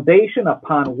the foundation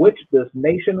upon which this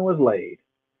nation was laid,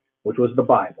 which was the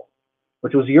Bible,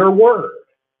 which was your word.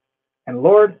 And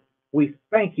Lord, we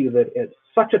thank you that at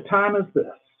such a time as this,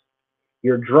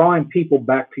 you're drawing people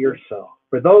back to yourself.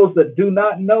 For those that do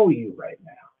not know you right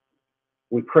now,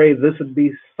 we pray this would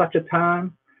be such a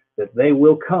time that they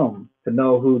will come to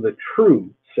know who the true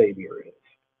Savior is.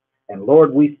 And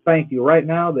Lord, we thank you right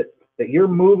now that you're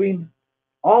moving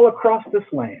all across this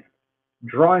land,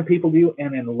 drawing people to you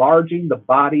and enlarging the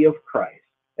body of Christ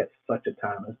at such a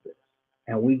time as this.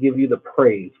 And we give you the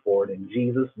praise for it in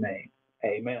Jesus' name.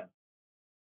 Amen.